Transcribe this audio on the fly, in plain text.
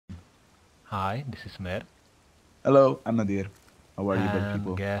Hi, this is Myrr, Hello, I'm Nadir. How are you, bad and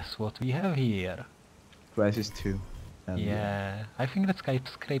people? guess what we have here? Crysis 2. Hell yeah. Yeah, I think that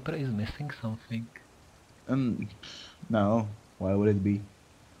skyscraper is missing something. No. Why would it be?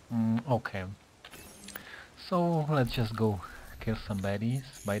 Okay, so let's just go kill some baddies.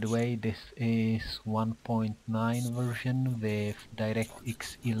 By the way, this is 1.9 version with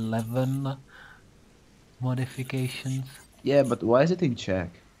DirectX 11 modifications. Yeah, but why is it in Czech?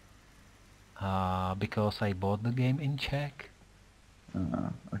 Because I bought the game in Czech,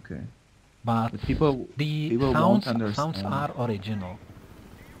 Okay. but But people the people won't sounds understand. are original.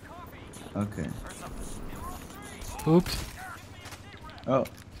 Okay. Oops. Oh,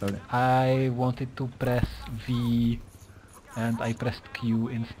 sorry. I wanted to press V and I pressed Q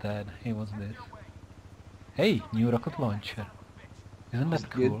instead. Hey, what's this? Hey, new rocket launcher. Isn't Is that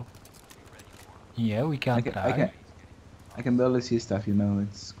it good? cool? Yeah, we I can can I try. can I can barely see stuff,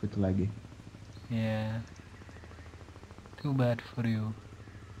 it's quite laggy. Yeah, too bad for you.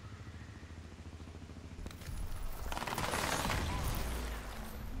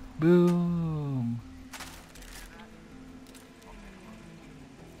 Boom!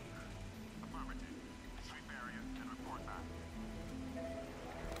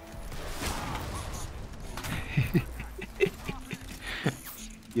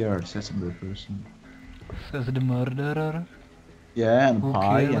 You're a sensible person. Says the murderer Yeah, and who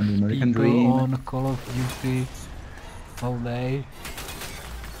Pie kills and the American people Dream. on Call of Duty all day.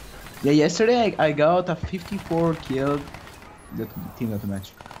 Yeah, yesterday I got a 54 kill that team that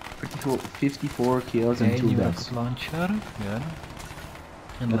match. 54 kills and Okay, 2 new rocket deaths. launcher. Good.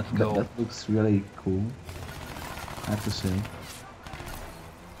 And That, let's that go. that looks really cool, I have to say.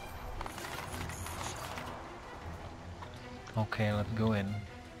 Okay, let's go in.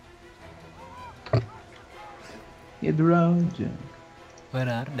 Hit the road, Jack. Where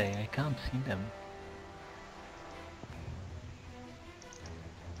are they? I can't see them.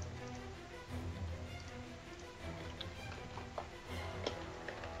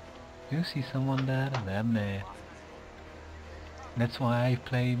 Do you see someone there? Damn it. That's why I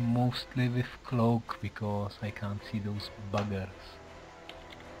play mostly with cloak, because I can't see those buggers.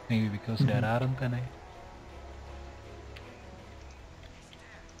 Maybe because there aren't any.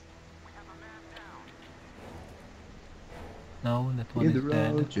 No, that one Hit the is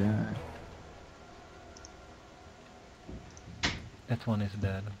dead. road, Jack. That one is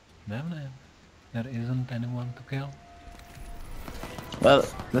dead. Damn it. There isn't anyone to kill. Well,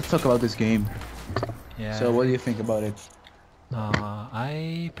 let's talk about this game. So, Yeah, what do you it's... think about it?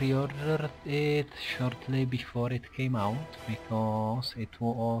 I pre-ordered it shortly before it came out, because it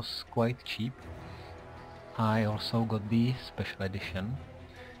was quite cheap. I also got the special edition.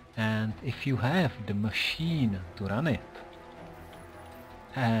 And if you have the machine to run it,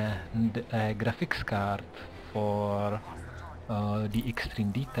 and a graphics card for the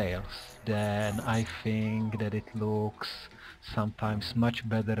extreme details, then I think that it looks sometimes much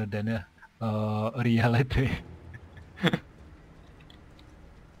better than reality.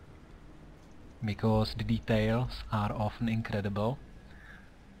 Because the details are often incredible.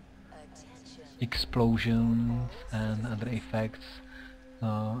 Explosions and other effects,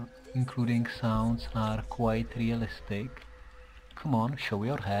 including sounds, are quite realistic. Come on, show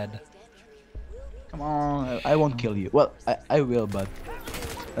your head. Come on, I won't kill you. Well, I will, but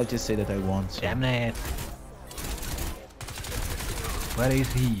let's just say that I won't, so. Damn it! Where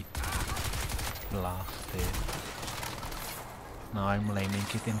is he? Blasted. Now I'm laming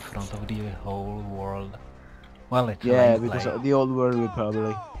it in front of the whole world. Well, it's a Yeah, lame because play. the old world will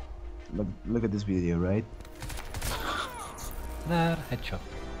probably... Look at this video, right? There, headshot.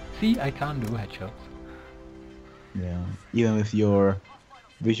 See, I can't do headshots. Yeah. Even with your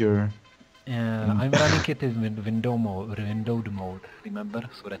visual... I'm running it in windowed mode, remember?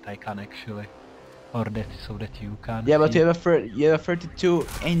 So that I can actually... Or that so that you can Yeah, but see. you have a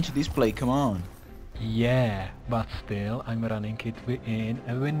 32-inch display, come on. Yeah, but still, I'm running it in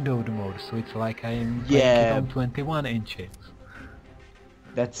a windowed mode, so it's like I'm playing it Yeah, on 21 inches.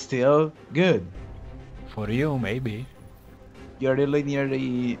 that's still good. For you, maybe. You're really near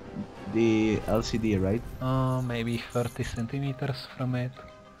the LCD, right? Maybe 30 centimeters from it.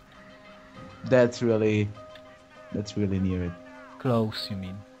 That's really near it. Close, you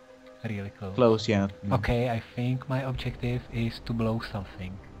mean? Really close. Close, yeah. Okay, I think my objective is to blow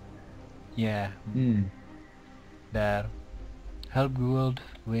something. Yeah, there. Help Gould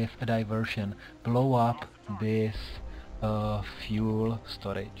with a diversion. Blow up this fuel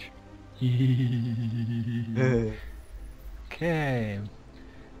storage. Okay.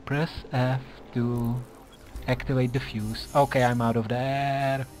 Press F to activate the fuse. Okay, I'm out of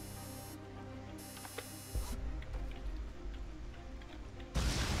there.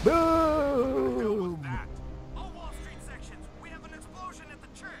 Boom! All Wall Street sections, we have an explosion at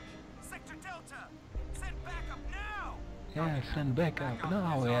the church. Sector Delta, send backup now. Yeah, send backup.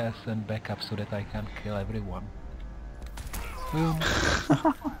 No, yeah, send backup so that I can kill everyone. Boom.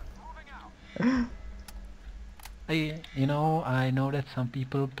 I know that some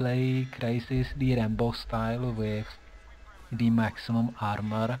people play Crysis the Rambo style with the maximum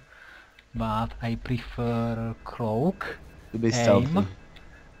armor, but I prefer cloak, To be aim, stealthy.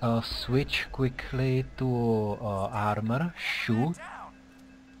 switch quickly to armor, shoot.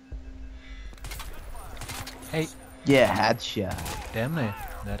 Hey, Yeah, headshot. damn it,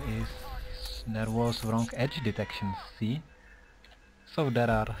 there was wrong edge detection, see? So there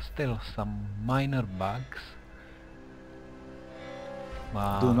are still some minor bugs.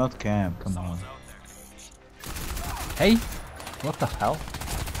 Do not camp, come on. Hey! What the hell?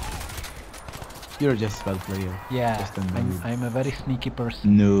 You're just a bad player. Yeah, Just a noob. I'm a very sneaky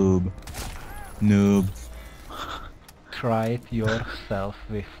person. Noob. Noob. Try it yourself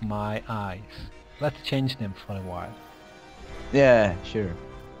with my eyes. Let's change them for a while. Yeah, sure.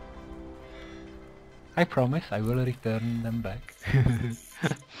 I promise I will return them back.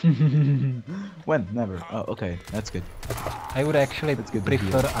 When? Never. Oh, okay, that's good. I would actually That's good to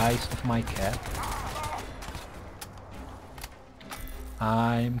prefer hear. eyes of my cat.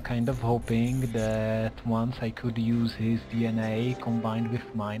 I'm kind of hoping that once I could use his DNA combined with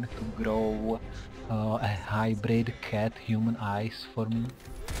mine to grow a hybrid cat-human eyes for me.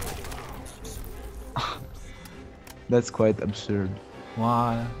 That's quite absurd.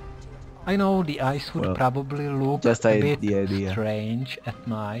 Why? I know the eyes would Well, probably look just a the bit idea. strange at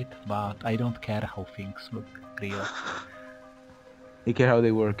night, but I don't care how things look real. You care how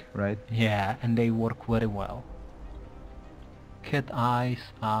they work, right? Yeah, and they work very well. Cat eyes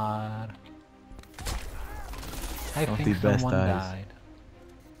are... I Of think the best someone eyes. died.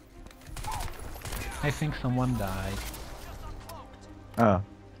 I think someone died. Ah,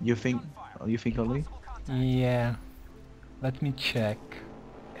 you think only? Yeah. Let me check.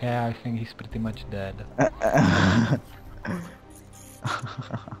 Yeah, I think he's pretty much dead.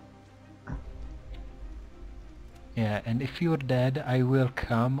 Yeah, and if you're dead, I will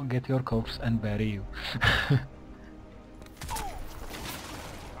come get your corpse and bury you.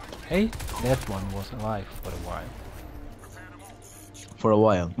 Hey, that one was alive for a while. For a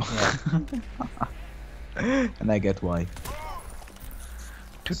while. Yeah. And I get why.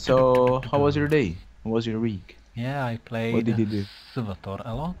 So, how was your day? How was your week? Yeah, I played What did you do? Silvator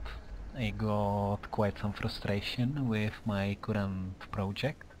a lot. I got quite some frustration with my current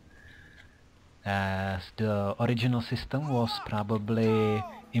project, as the original system was probably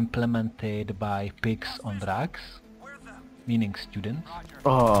implemented by pigs on drugs, meaning students.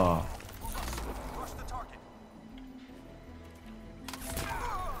 Oh, Push the target.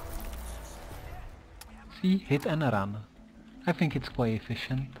 See, hit and run. I think it's quite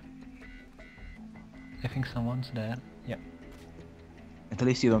efficient. I think someone's there. Yeah. at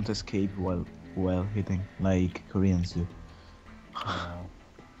least you don't escape while hitting like Koreans do.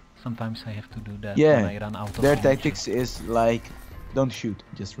 Sometimes I have to do that Yeah, when I run out of their ammunition. tactics is like, don't shoot,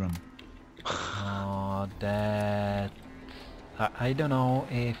 just run. That... I don't know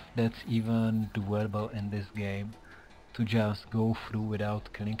if that's even doable in this game, to just go through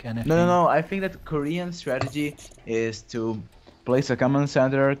without killing anything. No, I think that Korean strategy is to place a command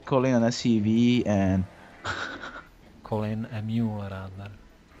center, call in an SCV, and Call in a mule rather.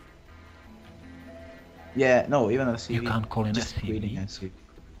 yeah, no, even a SCV. You can't call in just waiting SCV. SCV.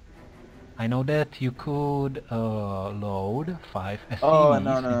 I know that you could load 5 SCVs Oh,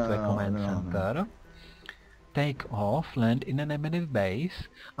 no, into a no, command no, no. center, take off, land in an enemy base,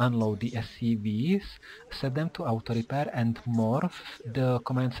 unload the SCVs, set them to auto repair, and morph the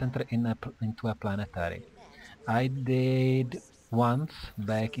command center into a planetary. I did once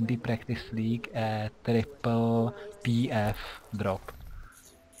back in the practice league a triple PF drop.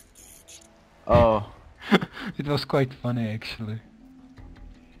 Oh, It was quite funny actually.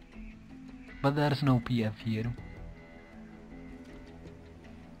 But there's no PF here.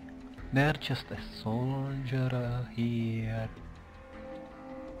 There's just a soldier here.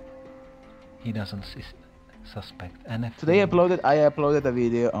 He doesn't suspect anything. today I uploaded a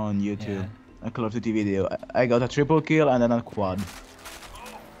video on YouTube, Yeah. a Call of Duty video. I got a triple kill and then a quad.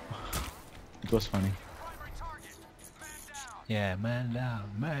 It was funny. Yeah, man down,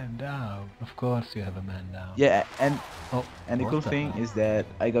 man down. Of course you have a man down. Yeah, and Oh, the what cool the thing hell? is that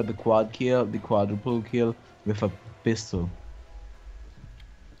I got the quad kill, the quadruple kill with a pistol.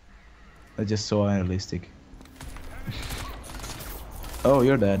 That's just so unrealistic. Oh,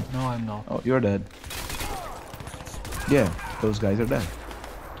 you're dead. No, I'm not. Oh, you're dead. Yeah, those guys are dead.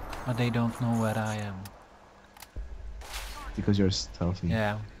 But they don't know where I am. Because you're stealthy.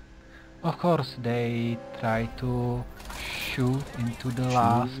 Yeah. Of course, they try to shoot into the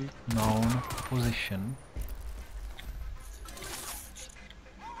last known position.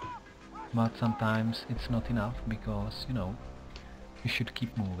 But sometimes it's not enough because, you know, you should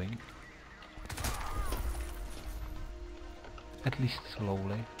keep moving. At least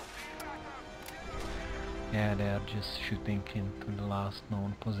slowly. Yeah, they are just shooting into the last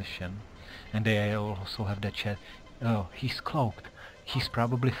known position. And they also have the chat. Oh, he's cloaked. He's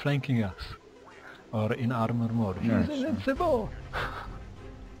probably flanking us. Or in armor mode. Yeah, He's sure. invincible!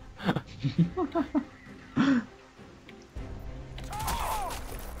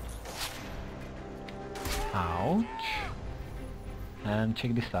 Ouch. And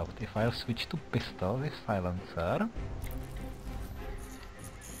check this out. If I'll switch to pistol with silencer.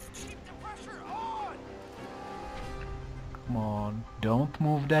 Keep the pressure on! Come on, don't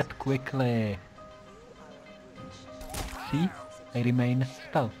move that quickly. See? I remain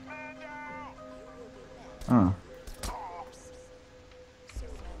stealth. Oh.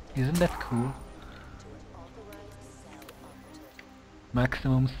 Isn't that cool?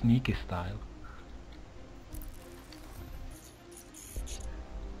 Maximum sneaky style.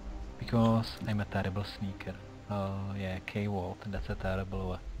 Because I'm a terrible sneaker. Oh yeah, K-Volt, that's a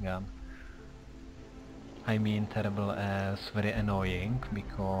terrible gun. I mean terrible as very annoying,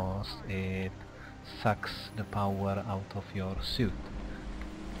 because it sucks the power out of your suit.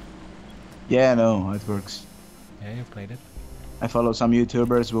 Yeah, no, it works. Yeah, you played it? I follow some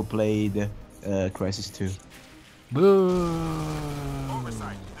YouTubers who played Crysis 2. Boo!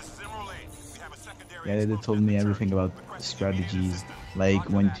 Oversight, this is Emerald 8. We have a secondary Yeah, they explosion told at me the everything church. about Requesting strategies, assistance. like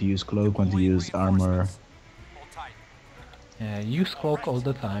Roger when that. to use cloak, when to Deploying use armor. reinforcements. Hold tight. Yeah, use cloak all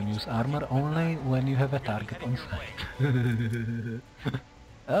the time, use armor only when you have a target on sight.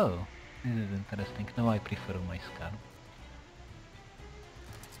 Oh, this is interesting. Now I prefer my scar.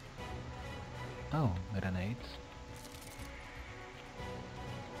 Oh, grenades.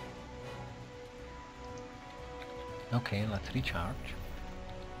 Okay, let's recharge.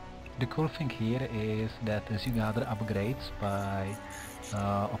 The cool thing here is that as you gather upgrades by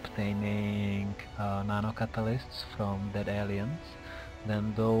obtaining nanocatalysts from dead aliens,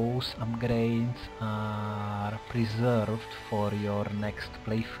 then those upgrades are preserved for your next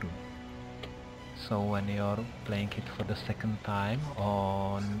playthrough. So when you're playing it for the second time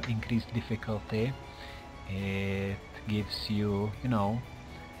on increased difficulty, it gives you, you know,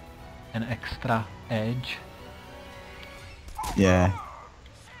 an extra edge. Yeah.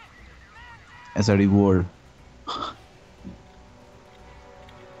 As a reward.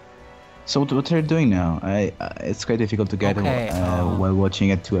 So what are you doing now? It's quite difficult to get Okay, while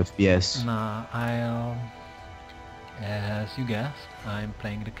watching at 2 FPS. Nah, as you guessed, I'm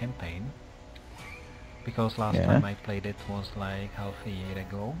playing the campaign. Because last Yeah. time I played it was like half a year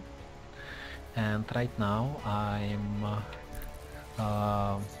ago. And right now I'm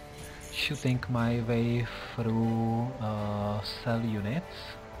shooting my way through cell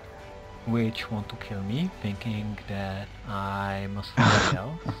units which want to kill me, thinking that I'm somebody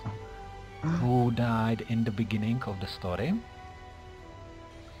else who died in the beginning of the story.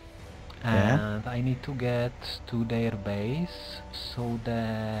 Yeah. And I need to get to their base so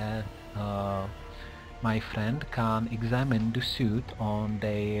that my friend can examine the suit on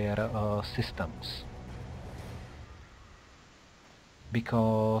their systems.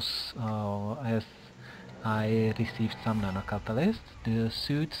 Because as I received some nanocatalysts, the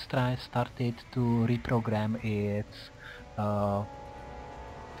suit started to reprogram its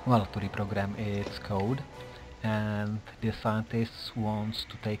reprogram its code, and the scientist wants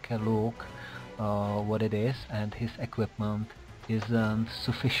to take a look what it is, and his equipment isn't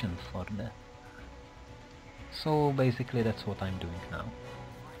sufficient for that. So basically that's what I'm doing now.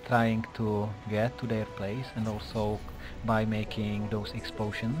 Trying to get to their place, and also by making those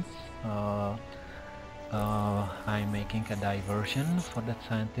explosions I'm making a diversion for the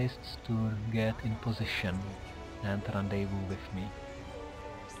scientists to get in position and rendezvous with me.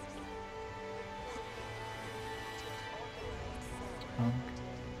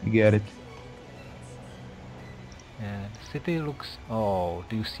 You get it. Yeah, the city looks... Oh,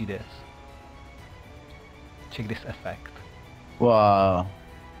 do you see this? Check this effect. Wow.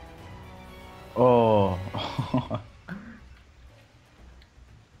 Oh.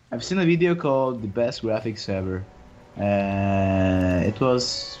 I've seen a video called "The Best Graphics Ever." It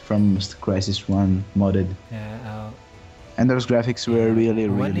was from Crysis 1 modded, Yeah, and those graphics were really,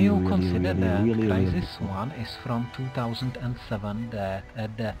 when really, you really, consider really, that really, really Crysis cool. 1 is from 2007, that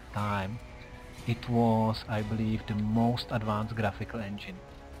at that time it was, I believe, the most advanced graphical engine.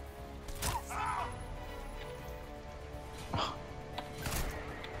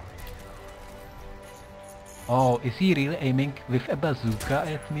 Oh, is he really aiming with a bazooka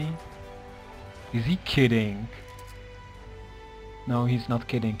at me? Is he kidding? No, he's not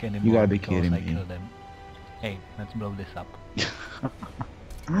kidding anymore. You gotta be because kidding I me. killed him. Hey, let's blow this up.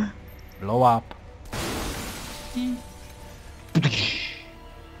 Blow up.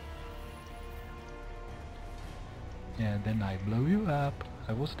 Yeah, then I blow you up.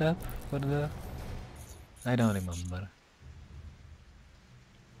 I was that for the... I don't remember.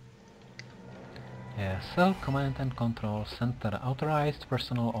 Yeah, cell command and control center authorized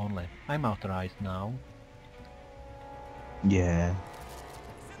personnel only. I'm authorized now. Yeah.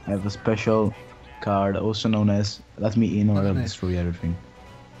 I have a special card, also known as "Let me in or What's I'll this? destroy everything."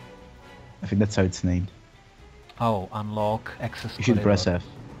 I think that's how it's named. Oh, unlock access You should press corridor.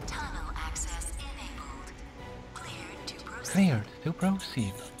 F. Tunnel access enabled. Cleared to proceed. Cleared to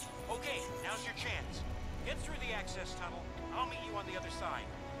proceed. Okay, now's your chance. Get through the access tunnel. I'll meet you on the other side.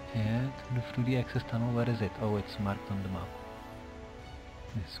 Yeah, through the access tunnel, where is it? Oh, it's marked on the map.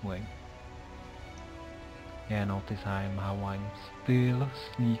 This way. Yeah, notice how I'm still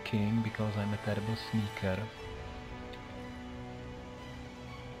sneaking, because I'm a terrible sneaker.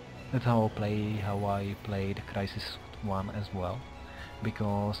 That's how I played Crysis 1 as well.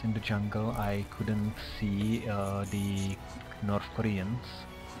 Because in the jungle I couldn't see the North Koreans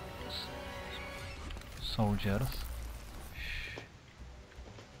soldiers.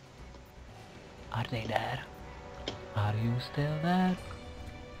 Are they there? Are you still there?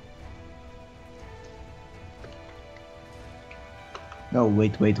 No,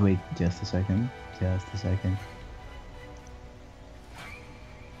 wait. Just a second. Are you still there?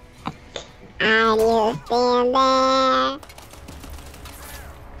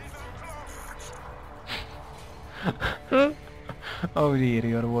 Oh dear,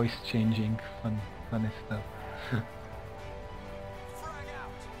 your voice changing. Funny stuff. Frag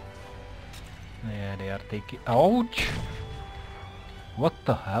out. Yeah, they are taking... Ouch! What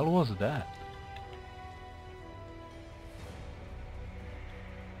the hell was that?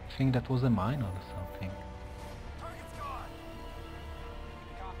 I think that was a mine or something. Target's gone.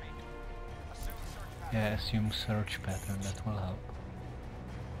 Copy. Assume search pattern. Yeah, assume search pattern, that will help.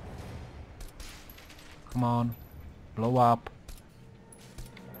 Come on, blow up.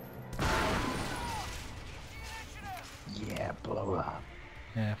 Yeah, blow up.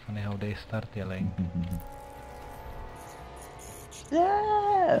 Yeah, funny how they start yelling.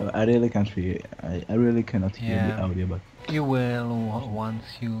 Yeah, I really can't hear. I really cannot hear Yeah. the audio, but You will once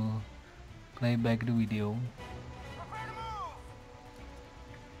you play back the video. Prepare to move.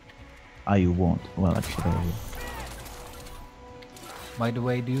 I won't. Well, actually, I will. By the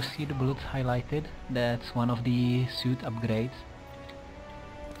way, do you see the bullets highlighted? That's one of the suit upgrades.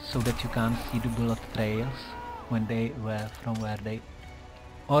 So that you can't see the bullet trails when they were from where they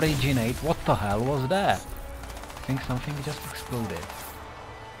originate. What the hell was that? I think something just exploded.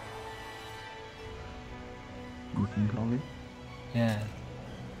 You think only? Yeah.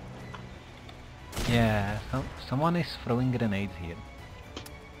 Yeah, someone is throwing grenades here.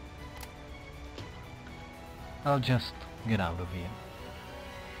 I'll just get out of here.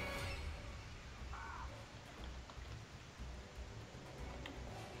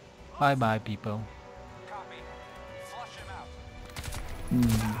 Bye bye, people. Copy. Flush him out.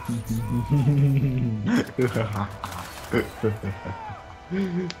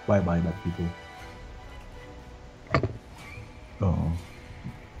 Bye bye, bad people. Oh,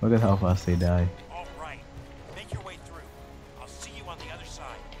 look at how fast they die. All right. Make your way through. I'll see you on the other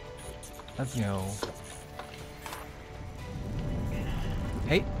side. Let's go.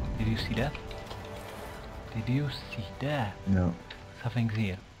 Hey, did you see that? Did you see that? No. Something's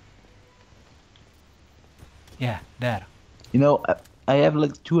here. Yeah, there. You know, I have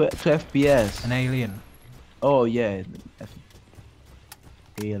like 2 FPS. An alien. Oh yeah,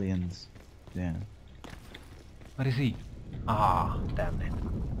 aliens. Yeah. Where is he? Ah, damn it.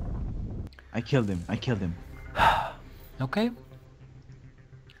 I killed him. Okay.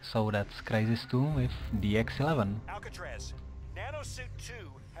 So that's Crysis 2 with DX11. Alcatraz. Nanosuit 2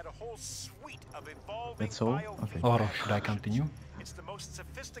 had a whole suite of evolving That's all? bio Okay. Or should I continue? It's the most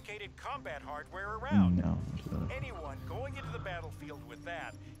sophisticated combat hardware around. No. Anyone going into the battlefield with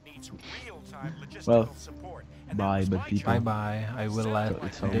that needs real-time logistical Well, support. bye, that was but my people- job. Bye bye. I will let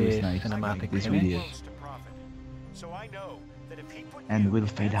It's always this nice to cinematic make this finish video. Close to profit. So I know that if he put And you we'll in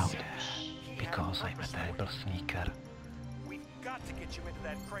fade that out. seat, he had because I'm a purpose for terrible it. sneaker. We've got to get you into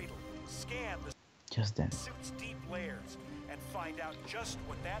that cradle, scan the Just then. suit's deep layers, and find out just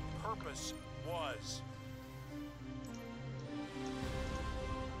what that purpose was.